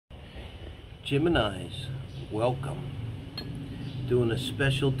Geminis, welcome. Doing a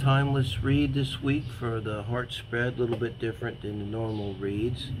special timeless read this week for the heart spread, a little bit different than the normal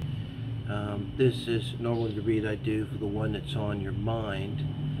reads. This is normally the read I do for the one that's on your mind.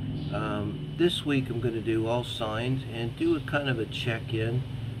 This week I'm going to do all signs and do a kind of a check-in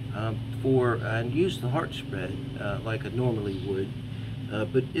and use the heart spread like I normally would.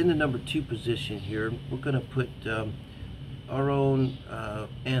 But in the number 2 position here, we're going to put our own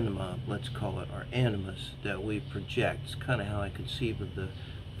anima, let's call it, our animas that we project. It's kind of how I conceive of the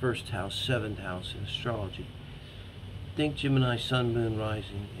first house, 7th house in astrology. Think Gemini Sun, Moon,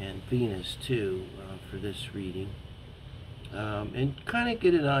 Rising, and Venus too for this reading. And kind of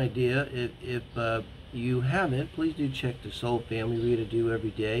get an idea. If you haven't, please do check the Soul Family read I do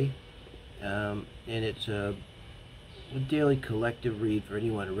every day. And it's a daily collective read for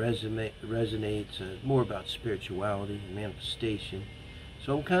anyone who resonates, more about spirituality and manifestation.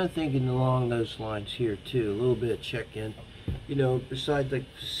 So I'm kind of thinking along those lines here too, a little bit of check-in. You know, besides like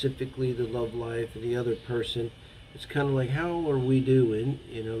specifically the love life and the other person, it's kind of like, how are we doing,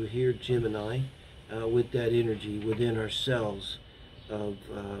 you know, here Gemini, with that energy within ourselves of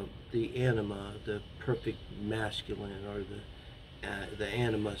the anima, the perfect masculine, or the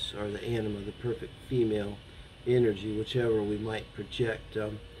animus, or the anima, the perfect female energy, whichever we might project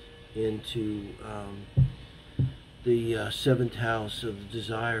into the 7th house of the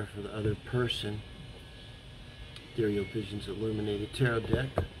desire for the other person. Ethereal Visions Illuminated Tarot deck.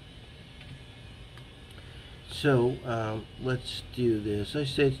 So let's do this. I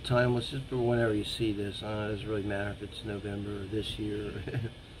say it's timeless, just for whenever you see this. It doesn't really matter if it's November or this year or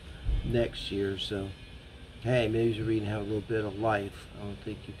next year. So hey, maybe you're reading have a little bit of life. I don't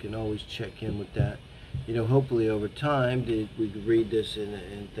think you can always check in with that. You know, hopefully over time we could read this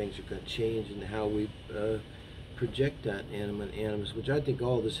and things are going to change in how we project that anima and animus, which I think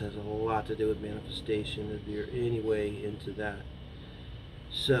all this has a whole lot to do with manifestation if you're any way into that.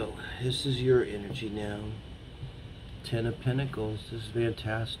 So this is your energy now. 10 of Pentacles. This is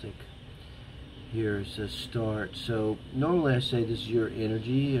fantastic. Here's a start. So normally I say this is your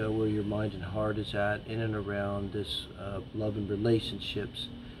energy, where your mind and heart is at, in and around this love and relationships,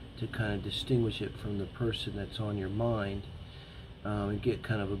 to kind of distinguish it from the person that's on your mind, and get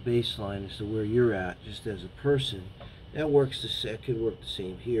kind of a baseline as to where you're at just as a person. That works could work the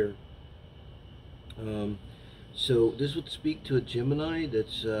same here. So this would speak to a Gemini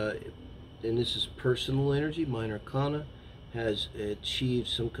that's and this is personal energy, minor arcana, has achieved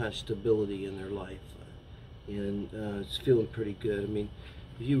some kind of stability in their life, and it's feeling pretty good. I mean,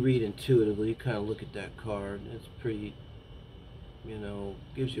 if you read intuitively, you kind of look at that card, it's pretty, you know,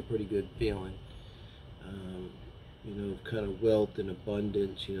 gives you a pretty good feeling, you know, kind of wealth and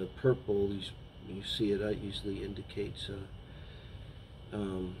abundance. You know, purple, you see it, that usually indicates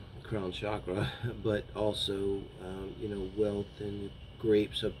crown chakra, but also, you know, wealth, and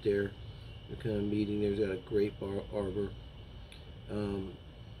grapes up there. They're kind of meeting. There's got a grape arbor.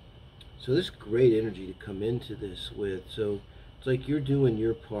 So this great energy to come into this with. So it's like you're doing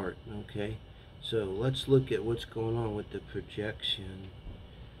your part, okay? So let's look at what's going on with the projection.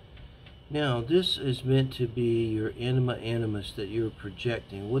 Now, this is meant to be your anima animus that you're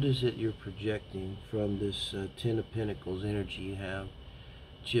projecting. What is it you're projecting from this 10 of Pentacles energy you have,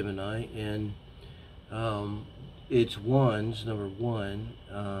 Gemini? And it's wands, number 1.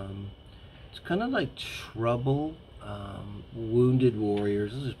 It's kind of like trouble, wounded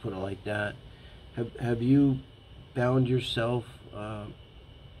warriors. Let's just put it like that. Have you found yourself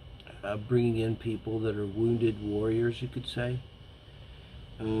bringing in people that are wounded warriors, you could say?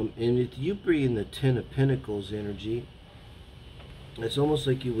 And if you bring in the 10 of Pentacles energy, it's almost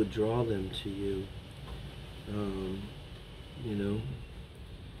like you would draw them to you, you know.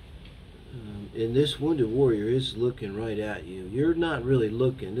 And this wounded warrior is looking right at you. You're not really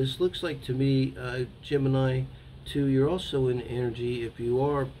looking. This looks like to me, Gemini, too, you're also in energy, if you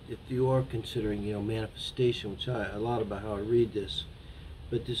are considering, you know, manifestation, which a lot about how I read this,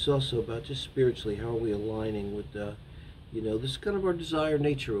 but this is also about just spiritually, how are we aligning with you know, this is kind of our desire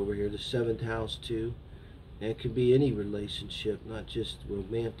nature over here, the 7th house too. And it could be any relationship, not just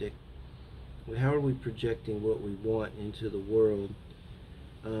romantic. How are we projecting what we want into the world?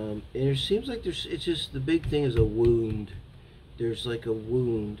 And it seems like it's just, the big thing is a wound. There's like a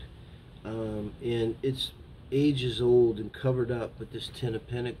wound, and it's ages old and covered up with this 10 of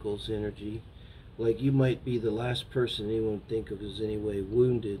Pentacles energy. Like you might be the last person anyone would think of as anyway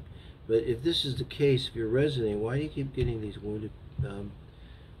wounded. But if this is the case, if you're resonating, why do you keep getting these wounded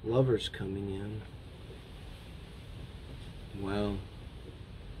lovers coming in? Wow.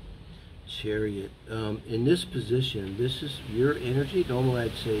 Chariot. In this position, this is your energy. Normally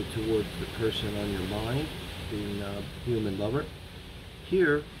I'd say towards the person on your mind, being a human lover.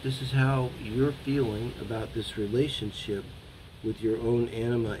 Here, this is how you're feeling about this relationship with your own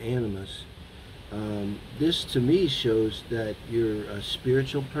anima, animus. This to me shows that you're a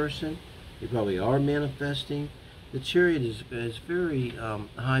spiritual person. You probably are manifesting. The Chariot is very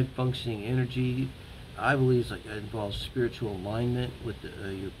high functioning energy. I believe it involves spiritual alignment with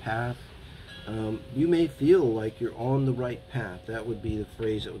your path. You may feel like you're on the right path. That would be the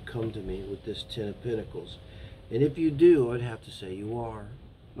phrase that would come to me with this Ten of Pentacles. And if you do, I'd have to say you are.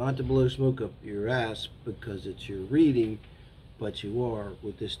 Not to blow smoke up your ass because it's your reading, but you are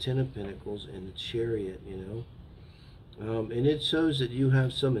with this Ten of Pentacles and the Chariot, you know. And it shows that you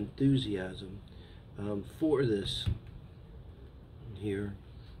have some enthusiasm for this here.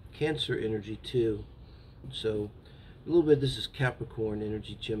 Cancer energy too. So a little bit, this is Capricorn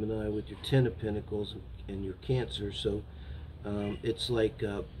energy, Gemini, with your Ten of Pentacles and your Cancer. So it's like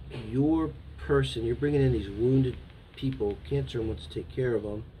your person, you're bringing in these wounded people. Cancer wants to take care of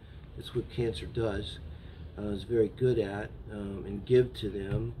them. That's what Cancer does. Is very good at and give to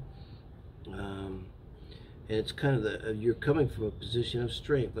them. And it's kind of you're coming from a position of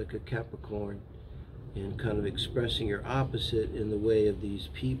strength, like a Capricorn, and kind of expressing your opposite in the way of these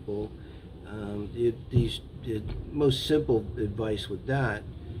people. The most simple advice with that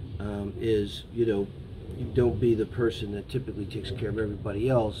is, you know, you don't be the person that typically takes care of everybody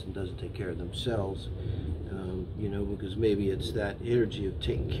else and doesn't take care of themselves. You know, because maybe it's that energy of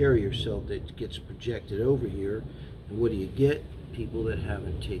taking care of yourself that gets projected over here. And what do you get? People that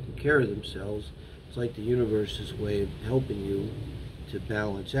haven't taken care of themselves. It's like the universe's way of helping you to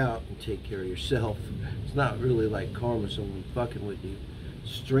balance out and take care of yourself. It's not really like karma, someone fucking with you.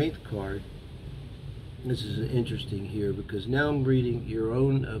 Strength card. This is interesting here because now I'm reading your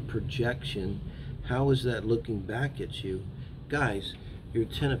own projection. How is that looking back at you? Guys, your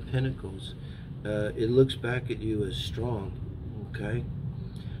Ten of Pentacles, it looks back at you as strong, okay?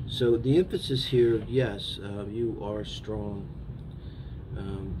 So the emphasis here, yes, you are strong.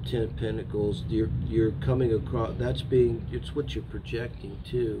 Ten of Pentacles, you're coming across, it's what you're projecting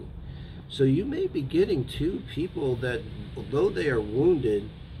too. So you may be getting to people that, although they are wounded,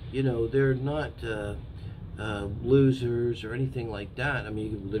 you know, they're not losers or anything like that. I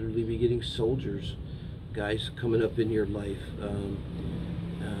mean, you could literally be getting soldiers, guys, coming up in your life.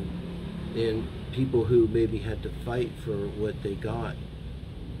 And people who maybe had to fight for what they got,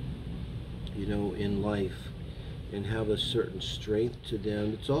 you know, in life, and have a certain strength to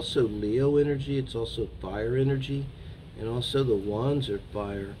them. It's also Leo energy, it's also fire energy, and also the wands are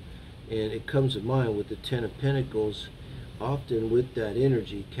fire. And it comes to mind with the Ten of Pentacles, often with that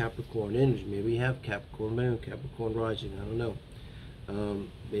energy, Capricorn energy. Maybe you have Capricorn moon, Capricorn rising, I don't know.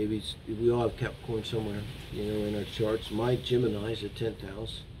 Maybe we all have Capricorn somewhere, you know, in our charts. My Gemini is the 10th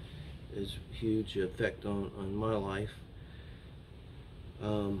house. Is a huge effect on my life.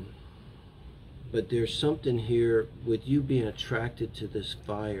 But there's something here with you being attracted to this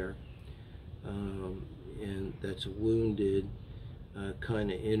fire, and that's wounded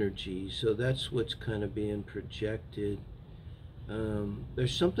kind of energy. So that's what's kind of being projected.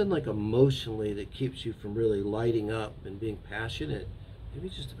 There's something like emotionally that keeps you from really lighting up and being passionate. Maybe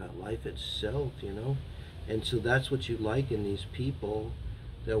just about life itself, you know. And so that's what you like in these people.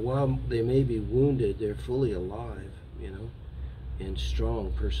 That while they may be wounded, they're fully alive, you know, and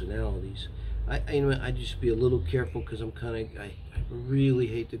strong personalities. I just be a little careful because I really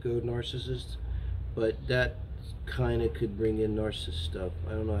hate to go narcissist, but that kind of could bring in narcissist stuff.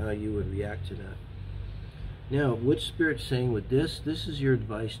 I don't know how you would react to that. Now, what Spirit's saying with this is your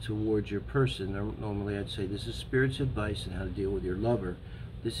advice towards your person. Normally I'd say this is Spirit's advice on how to deal with your lover.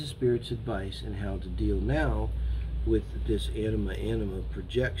 This is Spirit's advice on how to deal now with this anima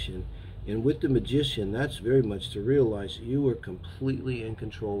projection. And with the Magician, that's very much to realize you are completely in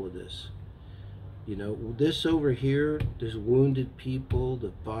control of this. You know, this over here, this wounded people,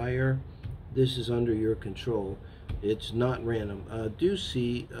 the fire, this is under your control. It's not random. Do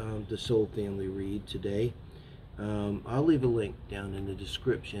see the Soul Family read today. I'll leave a link down in the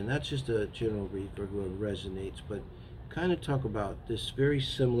description. That's just a general read for whoever resonates, but kind of talk about this very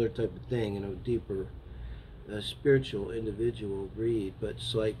similar type of thing in a deeper spiritual individual read. But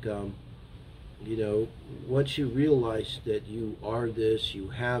it's like, you know, once you realize that you are this, you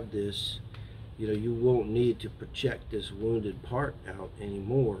have this, you know, you won't need to project this wounded part out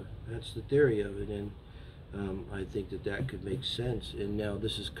anymore. That's the theory of it, and I think that could make sense. And now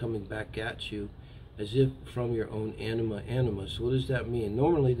this is coming back at you as if from your own animus. What does that mean?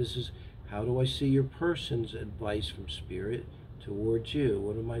 Normally this is, how do I see your person's advice from Spirit towards you?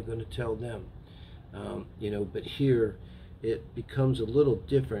 What am I going to tell them? But here it becomes a little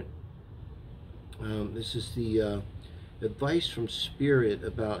different. This is the advice from Spirit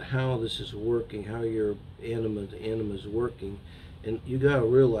about how this is working, how your anima is working. And you got to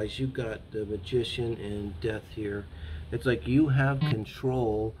realize you've got the Magician and Death here. It's like you have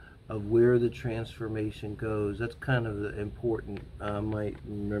control of where the transformation goes. That's kind of important. I might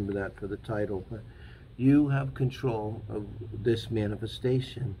remember that for the title. But you have control of this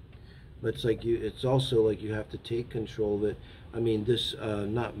manifestation. But it's also like you have to take control of it. I mean, this,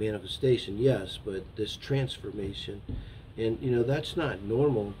 not manifestation, yes, but this transformation. And, that's not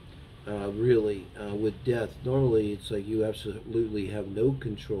normal, really, with death. Normally, it's like you absolutely have no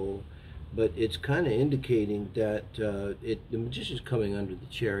control, but it's kind of indicating that the Magician's coming under the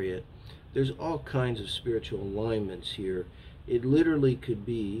Chariot. There's all kinds of spiritual alignments here. It literally could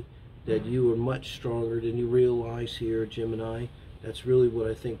be that you are much stronger than you realize here, Gemini. That's really what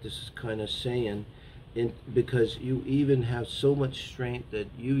I think this is kind of saying. And because you even have so much strength that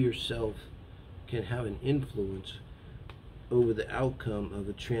you yourself can have an influence over the outcome of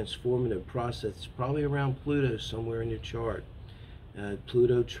a transformative process. It's probably around Pluto somewhere in your chart.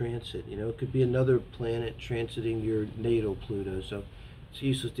 Pluto transit, it could be another planet transiting your natal Pluto. So it's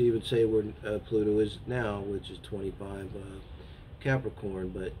useless to even say where Pluto is now, which is 25 Capricorn,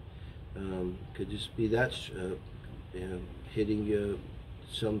 but could just be that hitting you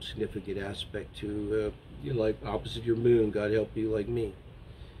some significant aspect to like opposite your moon. God help you, like me.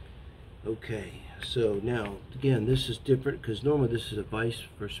 Okay, so now again, this is different because normally this is advice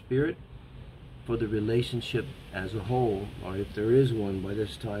for Spirit for the relationship as a whole, or if there is one by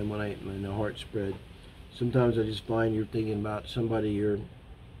this time when in the heart spread. Sometimes I just find you're thinking about somebody you're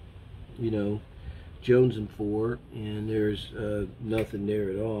jonesing for, and there's nothing there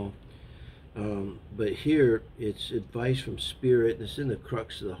at all. But here it's advice from Spirit, and it's in the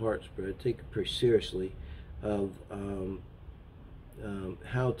crux of the heart spread. I take it pretty seriously, of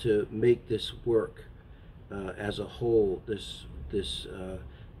how to make this work as a whole. This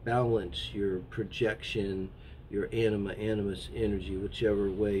balance your projection, your animus energy,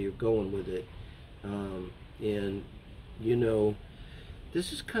 whichever way you're going with it. And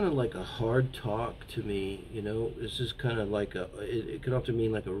this is kind of like a hard talk to me. This is kind of like it can often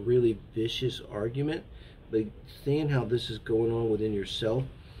mean like a really vicious argument, but seeing how this is going on within yourself,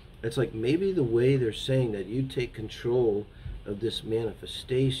 it's like maybe the way they're saying that you take control of this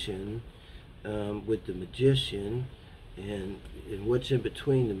manifestation with the Magician, and what's in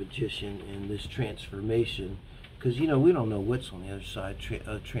between the Magician and this transformation, because we don't know what's on the other side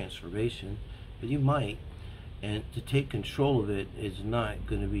of transformation, but you might. And to take control of it is not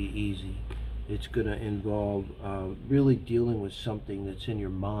going to be easy. It's going to involve really dealing with something that's in your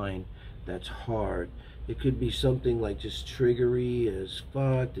mind that's hard. It could be something like just triggery as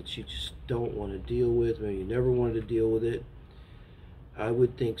fuck that you just don't want to deal with. Maybe you never wanted to deal with it. I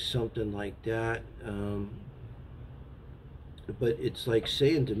would think something like that. But it's like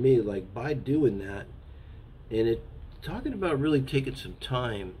saying to me, like, by doing that, and talking about really taking some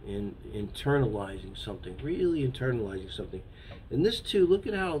time in internalizing something, really internalizing something. And this too, look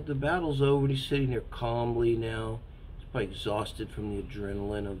at how the battle's over and he's sitting there calmly now. He's probably exhausted from the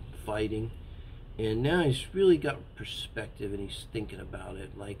adrenaline of fighting. And now he's really got perspective and he's thinking about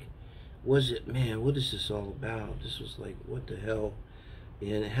it. Like, what is this all about? This was like, what the hell?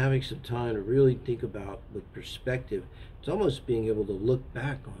 And having some time to really think about with perspective. It's almost being able to look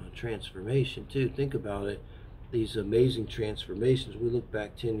back on a transformation too. Think about it. These amazing transformations, we look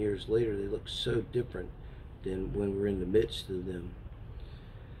back 10 years later, they look so different than when we're in the midst of them.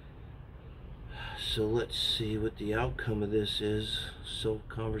 So let's see what the outcome of this is. Soul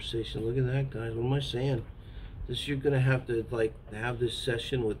conversation. Look at that, guys. What am I saying? You're going to have to have this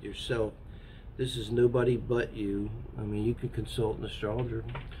session with yourself. This is nobody but you. I mean, you can consult an astrologer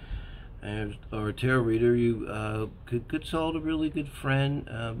or a tarot reader. You could consult a really good friend.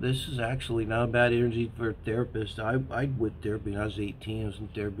 This is actually not a bad energy for a therapist. I went therapy when I was 18. I was in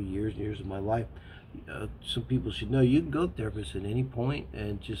therapy years and years of my life. Some people should know you can go to therapist at any point,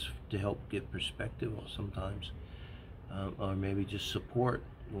 and just to help get perspective sometimes, or maybe just support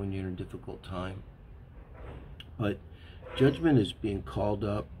when you're in a difficult time. But judgment is being called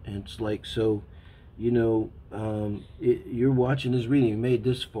up, and it's like, so you're watching this reading, you made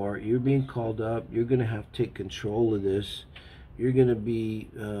this far, you're being called up, you're going to have to take control of this, you're going to be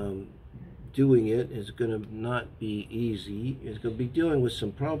doing it. It's going to not be easy. It's going to be dealing with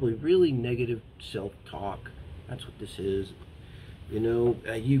some probably really negative self-talk. That's what this is.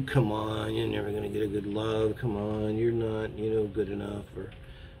 You come on, you're never going to get a good love, come on, you're not, good enough, or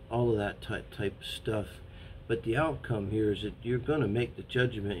all of that type of stuff. But the outcome here is that you're going to make the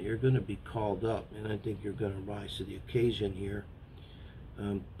judgment. You're going to be called up, and I think you're going to rise to the occasion here.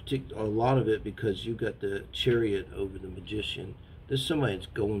 A lot of it because you got the Chariot over the Magician. There's somebody that's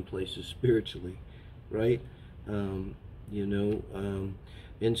going places spiritually, right? And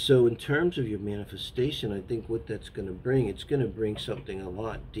so in terms of your manifestation, I think what that's going to bring, it's going to bring something a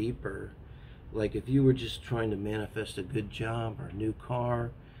lot deeper. Like if you were just trying to manifest a good job or a new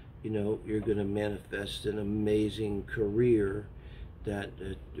car, you're going to manifest an amazing career that,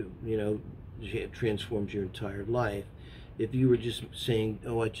 transforms your entire life. If you were just saying,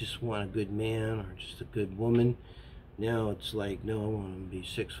 oh, I just want a good man or just a good woman, now it's like, no, I want to be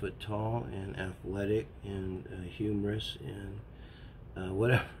 6 foot tall and athletic and humorous and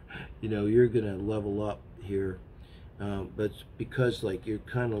whatever. You're going to level up here. But it's because you're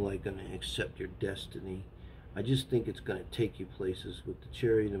kind of going to accept your destiny. I just think it's going to take you places with the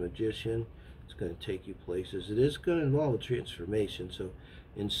Chariot and the Magician. It's going to take you places. It is going to involve a transformation. So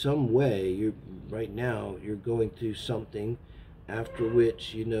in some way, right now you're going through something after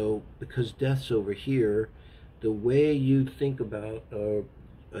which, because death's over here, the way you think about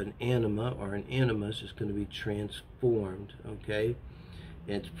an anima or an animus is going to be transformed, okay?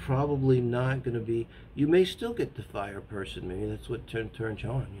 And it's probably not going to be, you may still get the fire person. Maybe that's what turns you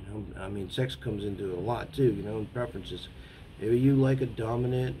on, I mean, sex comes into it a lot too, and preferences. Maybe you like a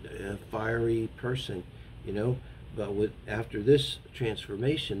dominant, fiery person, but after this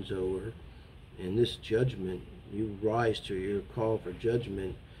transformation's over and this judgment, you rise to your call for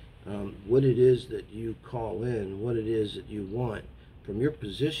judgment. What it is that you call in, what it is that you want from your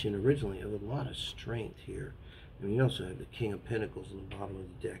position originally of a lot of strength here. And you also have the King of Pentacles on the bottom of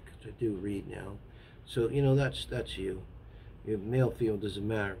the deck, which I do read now. So, that's you. Your male, female, doesn't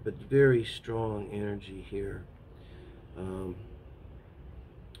matter, but very strong energy here.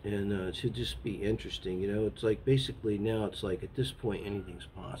 It should just be interesting, It's like basically now it's like at this point anything's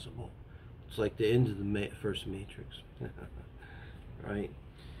possible. It's like the end of the first Matrix. Right?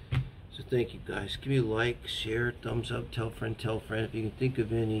 So thank you guys. Give me a like, share, thumbs up, tell a friend, tell a friend. If you can think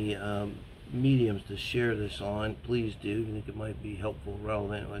of any mediums to share this on, please do. You think it might be helpful,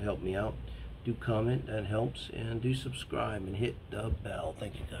 relevant, it would help me out. Do comment, that helps, and do subscribe and hit the bell.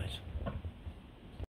 Thank you guys.